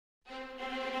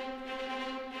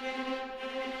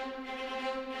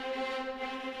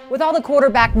With all the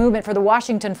quarterback movement for the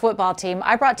Washington football team,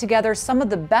 I brought together some of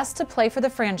the best to play for the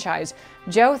franchise: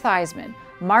 Joe Theismann,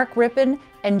 Mark Rypien,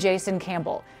 and Jason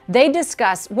Campbell. They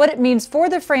discuss what it means for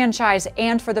the franchise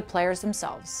and for the players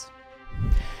themselves.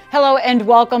 Hello and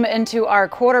welcome into our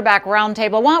quarterback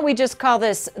roundtable. Why don't we just call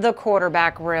this the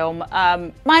quarterback room?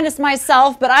 Minus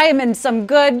myself, but I am in some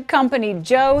good company.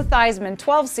 Joe Theismann,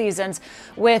 12 seasons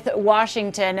with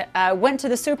Washington, went to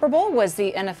the Super Bowl, was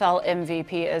the NFL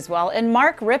MVP as well. And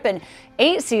Mark Rypien,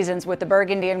 8 seasons with the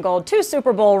Burgundy and Gold, 2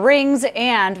 Super Bowl rings,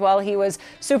 and, well, he was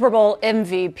Super Bowl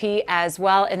MVP as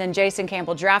well. And then Jason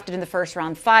Campbell, drafted in the first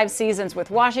round, 5 seasons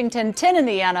with Washington, 10 in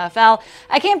the NFL.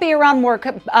 I can't be around more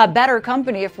better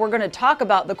company if we're going to talk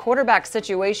about the quarterback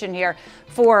situation here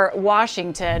for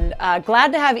Washington.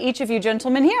 Glad to have each of you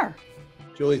gentlemen here.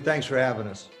 Julie, thanks for having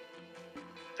us.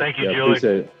 Thank you, Julie.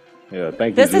 Appreciate it. Yeah,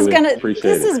 thank you, Julie.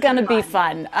 This is gonna be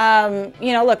fun.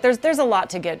 You know, look, there's a lot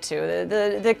to get to.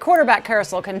 The quarterback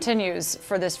carousel continues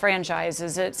for this franchise,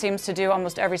 as it seems to do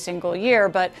almost every single year.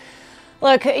 But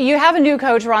look, you have a new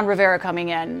coach, Ron Rivera, coming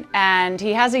in, and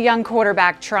he has a young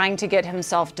quarterback trying to get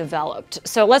himself developed.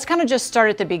 So let's kind of just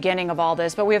start at the beginning of all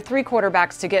this. But we have 3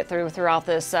 quarterbacks to get through throughout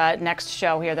this next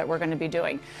show here that we're going to be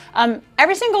doing.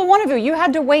 Every single one of you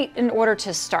had to wait in order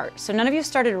to start. So none of you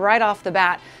started right off the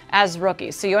bat as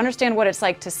rookies. So you understand what it's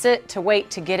like to sit, to wait,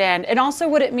 to get in, and also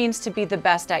what it means to be the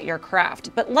best at your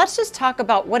craft. But let's just talk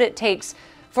about what it takes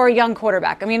for a young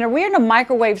quarterback. I mean, are we in a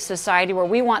microwave society where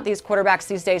we want these quarterbacks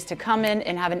these days to come in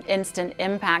and have an instant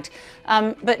impact?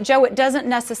 But Joe, it doesn't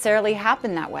necessarily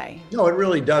happen that way. No, it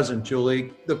really doesn't,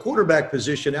 Julie. The quarterback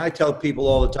position, I tell people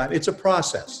all the time, it's a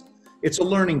process. It's a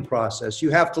learning process.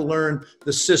 You have to learn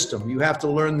the system. You have to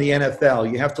learn the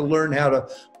NFL. You have to learn how to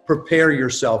prepare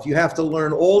yourself. You have to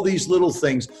learn all these little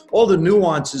things, all the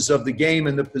nuances of the game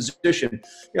and the position.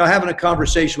 You know, having a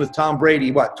conversation with Tom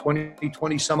Brady,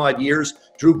 20 some odd years,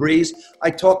 Drew Brees,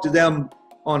 I talk to them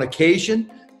on occasion,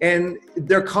 and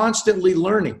they're constantly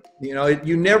learning. You know,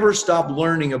 you never stop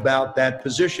learning about that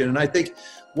position. And I think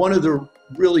one of the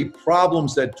really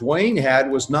problems that Dwayne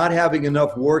had was not having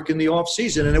enough work in the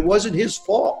offseason, and it wasn't his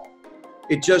fault.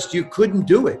 It just, you couldn't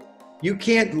do it. You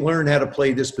can't learn how to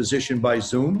play this position by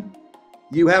Zoom.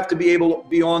 You have to be able to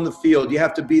be on the field. You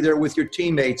have to be there with your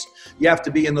teammates. You have to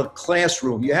be in the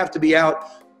classroom. You have to be out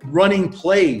running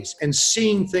plays and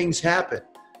seeing things happen,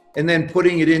 and then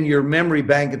putting it in your memory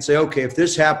bank and say, okay, if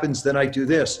this happens, then I do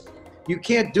this. You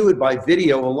can't do it by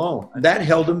video alone. And that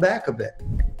held him back a bit.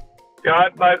 Yeah,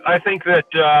 I think that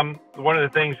one of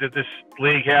the things that this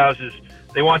league has is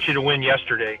they want you to win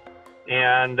yesterday.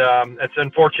 And it's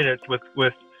unfortunate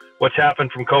with what's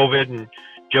happened from COVID, and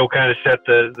Joe kind of set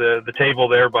the table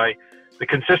there by the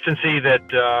consistency that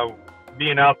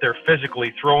being out there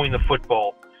physically throwing the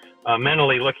football,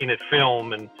 mentally looking at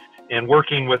film and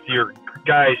working with your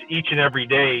guys each and every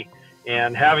day,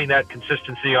 and having that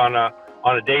consistency on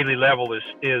a daily level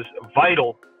is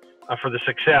vital for the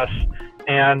success.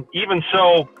 And even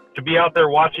so, to be out there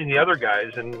watching the other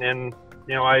guys, and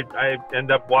you know, I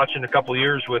end up watching a couple of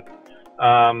years with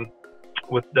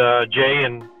Jay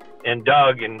and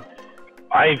Doug, and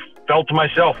I felt to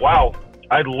myself, wow,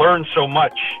 I learned so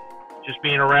much just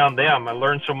being around them. I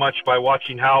learned so much by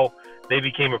watching how they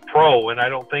became a pro, and I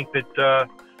don't think that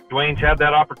Dwayne's had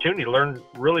that opportunity to learn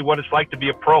really what it's like to be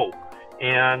a pro.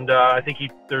 And I think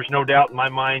there's no doubt in my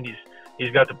mind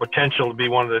he's got the potential to be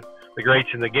one of the greats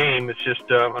in the game. It's just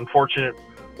unfortunate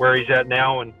where he's at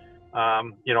now, and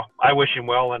you know, I wish him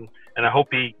well, and I hope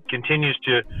he continues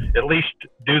to at least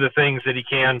do the things that he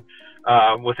can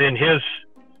within his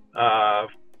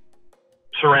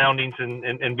surroundings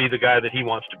and be the guy that he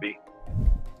wants to be.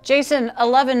 Jason,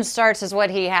 11 starts is what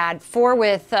he had, 4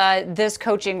 with this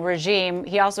coaching regime.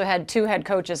 He also had 2 head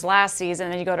coaches last season,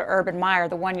 and then you go to Urban Meyer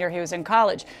the 1 year he was in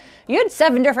college. You had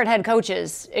 7 different head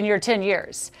coaches in your 10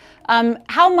 years.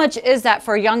 How much is that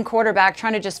for a young quarterback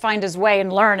trying to just find his way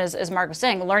and learn, as Mark was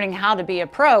saying, learning how to be a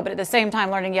pro, but at the same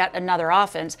time learning yet another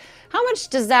offense? How much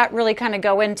does that really kind of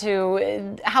go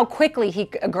into how quickly he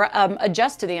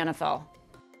adjusts to the NFL?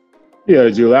 Yeah,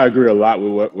 Julie, I agree a lot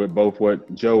with both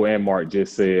what Joe and Mark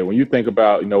just said. When you think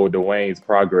about, you know, Dwayne's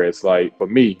progress, like for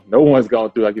me, no one's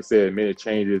gone through, like you said, many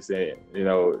changes, and, you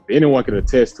know, if anyone can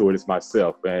attest to it, it's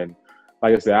myself. And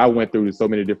like I said, I went through so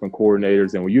many different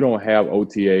coordinators, and when you don't have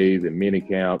OTAs and mini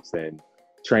camps and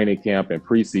training camp and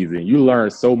preseason, you learn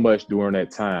so much during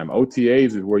that time.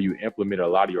 OTAs is where you implement a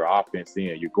lot of your offense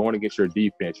in. You're going against your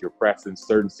defense. You're practicing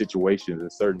certain situations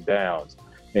and certain downs.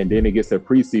 And then it gets to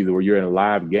preseason where you're in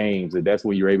live games, and that's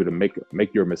where you're able to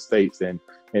make your mistakes. And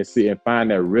and see and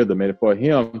find that rhythm. And for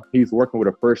him, he's working with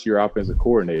a first-year offensive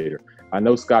coordinator. I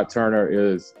know Scott Turner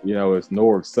is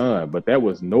Norv's son, but that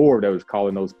was Norv that was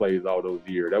calling those plays all those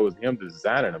years. That was him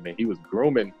designing them, and he was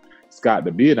grooming Scott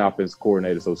to be an offensive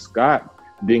coordinator. So Scott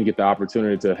didn't get the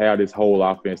opportunity to have this whole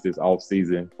offense this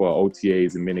offseason for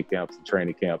OTAs and mini camps and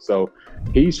training camps. So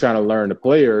he's trying to learn the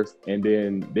players, and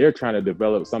then they're trying to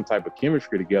develop some type of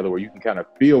chemistry together where you can kind of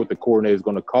feel what the coordinator is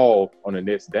going to call on the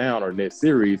next down or next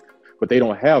series, but they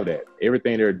don't have that.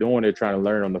 Everything they're doing, they're trying to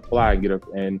learn on the fly and get up.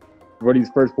 And for these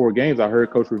first 4 games, I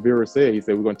heard Coach Rivera say, he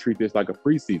said, we're going to treat this like a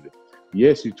preseason.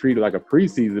 Yes, you treat it like a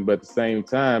preseason, but at the same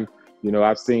time,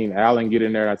 I've seen Allen get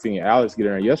in there and I've seen Alex get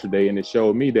in there yesterday, and it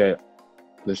showed me that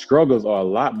the struggles are a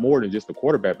lot more than just the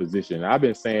quarterback position. And I've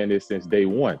been saying this since day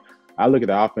one. I look at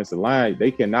the offensive line,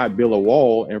 they cannot build a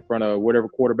wall in front of whatever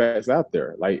quarterback's out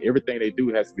there. Like, everything they do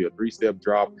has to be a 3-step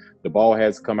drop. The ball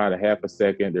has to come out of half a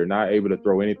second. They're not able to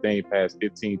throw anything past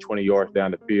 15, 20 yards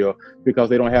down the field because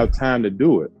they don't have time to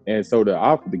do it. And so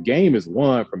the game is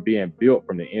won from being built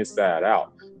from the inside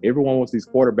out. Everyone wants these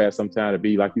quarterbacks sometimes to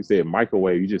be, like you said,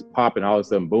 microwave. You just pop and all of a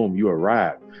sudden, boom, you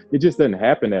arrive. It just doesn't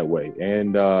happen that way.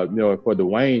 And, for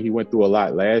Dwayne, he went through a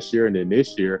lot last year, and then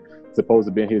this year, supposed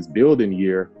to be his building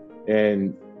year.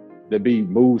 And to be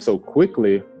moved so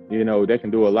quickly, that can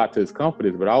do a lot to his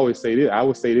confidence. But I would say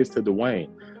this to Dwayne.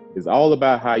 It's all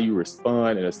about how you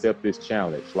respond and accept this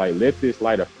challenge. Like, let this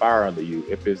light a fire under you.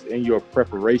 If it's in your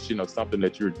preparation of something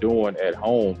that you're doing at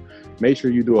home, make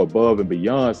sure you do above and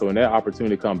beyond. So when that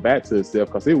opportunity come back to itself,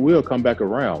 because it will come back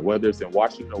around, whether it's in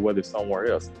Washington or whether it's somewhere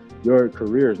else, your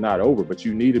career is not over, but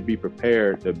you need to be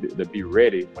prepared to be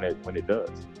ready when it does.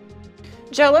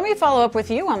 Joe, let me follow up with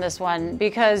you on this one,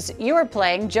 because you were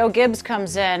playing. Joe Gibbs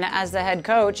comes in as the head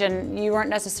coach, and you weren't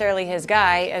necessarily his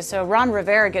guy. And so Ron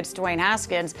Rivera gets Dwayne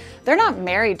Haskins. They're not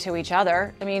married to each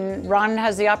other. I mean, Ron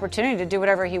has the opportunity to do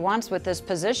whatever he wants with this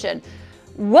position.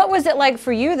 What was it like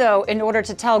for you, though, in order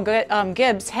to tell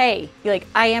Gibbs, hey,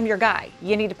 I am your guy.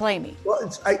 You need to play me? Well,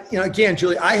 again,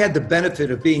 Julie, I had the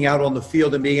benefit of being out on the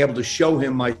field and being able to show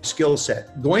him my skill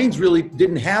set. Dwayne's really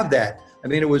didn't have that. I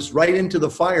mean, it was right into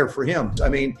the fire for him. I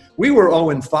mean, we were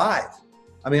 0-5.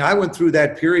 I mean, I went through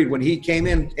that period when he came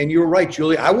in, and you're right,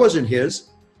 Julie, I wasn't his.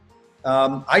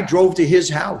 I drove to his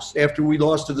house after we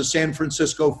lost to the San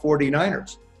Francisco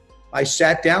 49ers. I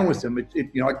sat down with him.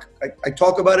 I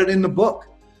talk about it in the book.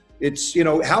 It's,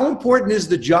 how important is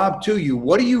the job to you?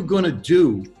 What are you going to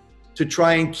do to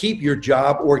try and keep your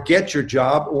job or get your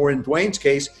job, or in Dwayne's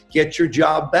case, get your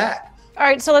job back? All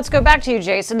right, so let's go back to you,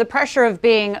 Jason. The pressure of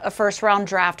being a first-round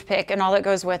draft pick and all that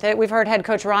goes with it. We've heard head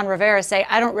coach Ron Rivera say,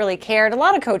 I don't really care. And a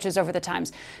lot of coaches over the times,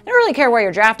 they don't really care where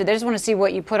you're drafted. They just want to see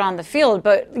what you put on the field.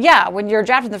 But yeah, when you're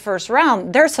drafted in the first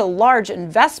round, there's a large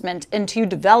investment into you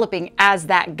developing as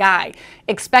that guy,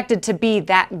 expected to be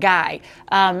that guy.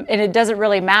 And it doesn't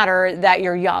really matter that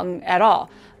you're young at all.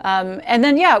 And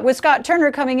then, yeah, with Scott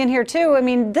Turner coming in here too, I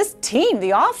mean, this team, the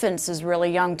offense is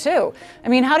really young too. I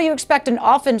mean, how do you expect an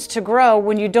offense to grow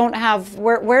when you don't have,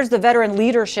 where's the veteran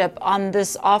leadership on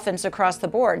this offense across the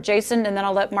board? Jason, and then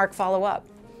I'll let Mark follow up.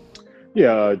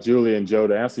 Yeah, Julie and Joe,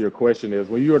 to answer your question is,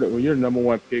 when you're the number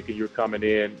 1 pick and you're coming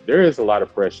in, there is a lot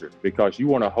of pressure because you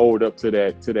want to hold up to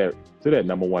that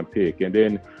number 1 pick. And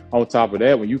then on top of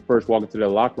that, when you first walk into the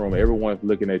locker room, everyone's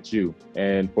looking at you.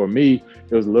 And for me,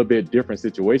 it was a little bit different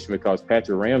situation because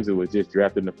Patrick Ramsey was just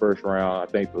drafted in the first round. I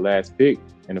think the last pick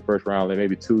in the first round, like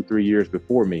maybe 2-3 years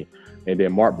before me. And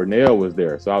then Mark Burnell was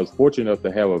there. So I was fortunate enough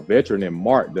to have a veteran in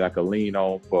Mark that I could lean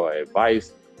on for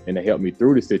advice and to help me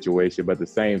through the situation. But at the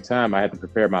same time, I had to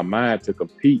prepare my mind to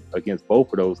compete against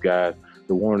both of those guys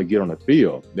that wanted to get on the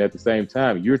field. And at the same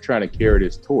time, you're trying to carry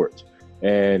this torch.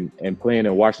 And playing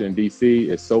in Washington, D.C.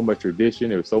 is so much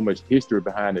tradition. There's so much history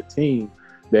behind the team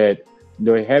that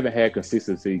they haven't had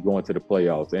consistency going to the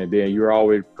playoffs. And then you're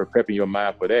always prepping your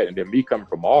mind for that. And then me coming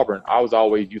from Auburn, I was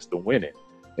always used to winning.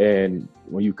 And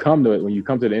when you come to the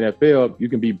NFL, you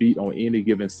can be beat on any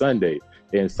given Sunday.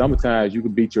 And sometimes you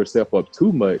can beat yourself up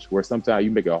too much, where sometimes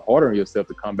you make it harder on yourself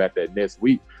to come back that next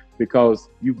week because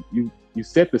you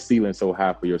set the ceiling so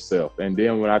high for yourself. And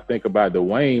then when I think about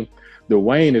Dwayne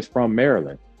is from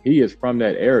Maryland. He is from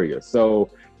that area. So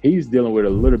he's dealing with a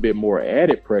little bit more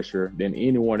added pressure than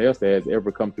anyone else that has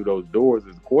ever come through those doors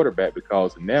as a quarterback,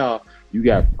 because now you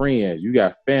got friends, you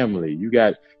got family,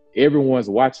 everyone's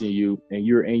watching you, and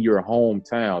you're in your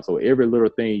hometown. So every little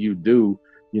thing you do,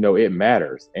 it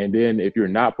matters. And then if you're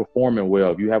not performing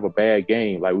well, if you have a bad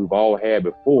game like we've all had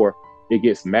before, it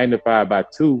gets magnified by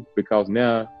 2 because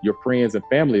now your friends and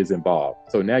family is involved.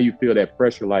 So now you feel that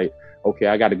pressure like, okay,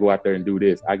 I got to go out there and do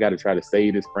this. I got to try to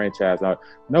save this franchise.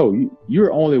 No,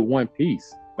 you're only one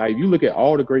piece. Like, if you look at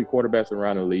all the great quarterbacks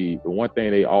around the league, the one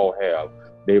thing they all have,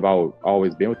 they've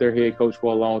always been with their head coach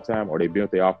for a long time, or they've been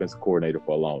with their offensive coordinator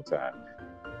for a long time.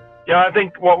 Yeah, I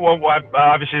think I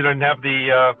obviously didn't have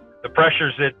the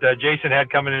pressures that Jason had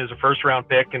coming in as a first-round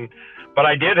pick, but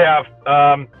I did have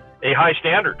a high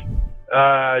standard.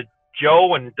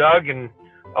 Joe and Doug and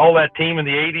all that team in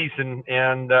the 80s and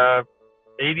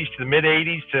 80s to the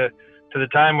mid-80s to the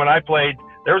time when I played,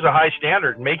 there was a high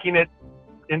standard. Making it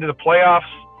into the playoffs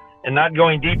and not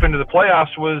going deep into the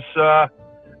playoffs was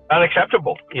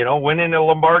unacceptable. You know, winning a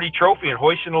Lombardi Trophy and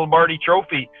hoisting a Lombardi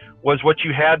Trophy was what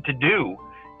you had to do.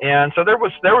 And so there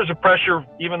was a pressure,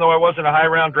 even though I wasn't a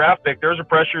high-round draft pick, there was a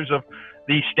pressures of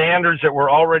the standards that were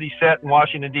already set in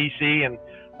Washington, D.C. And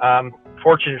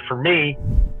fortunate for me,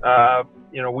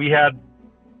 you know, we had,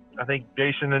 I think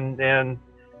Jason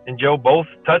and Joe both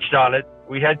touched on it.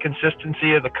 We had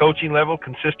consistency at the coaching level,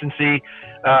 consistency,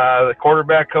 the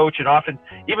quarterback coach, and often,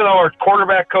 even though our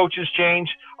quarterback coaches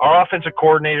changed, our offensive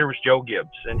coordinator was Joe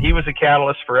Gibbs, and he was a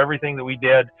catalyst for everything that we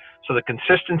did. So the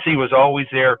consistency was always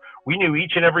there. We knew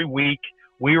each and every week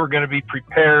we were going to be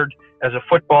prepared as a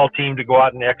football team to go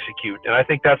out and execute. And I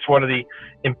think that's one of the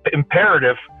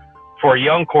imperative for a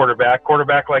young quarterback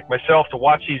like myself, to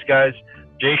watch these guys.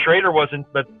 Jay Schrader wasn't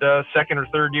but second or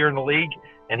third year in the league,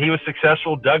 and he was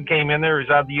successful. Doug came in there. He's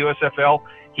out of the USFL.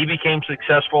 He became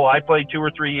successful. I played 2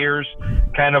 or 3 years,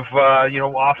 kind of, you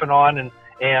know, off and on.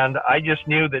 And I just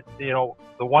knew that, you know,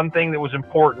 the one thing that was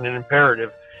important and imperative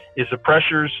is the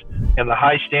pressures and the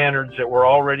high standards that were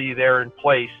already there in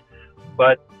place.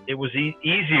 But it was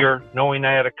easier knowing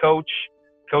I had a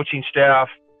coaching staff,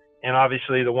 and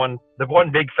obviously the one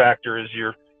big factor is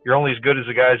you're only as good as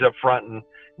the guys up front, and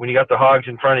when you got the hogs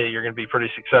in front of you, you're going to be pretty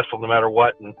successful no matter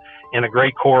what, and a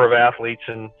great core of athletes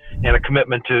and a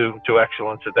commitment to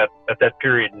excellence at that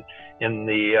period in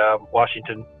the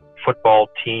Washington football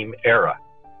team era.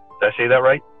 Did I say that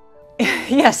right?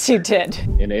 Yes, you did.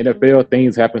 In the NFL,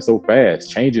 things happen so fast,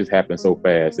 changes happen so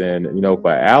fast. And, you know,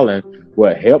 for Allen,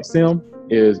 what helps him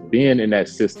is being in that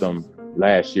system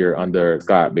last year under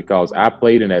Scott, because I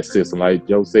played in that system. Like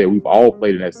Joe said, we've all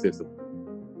played in that system.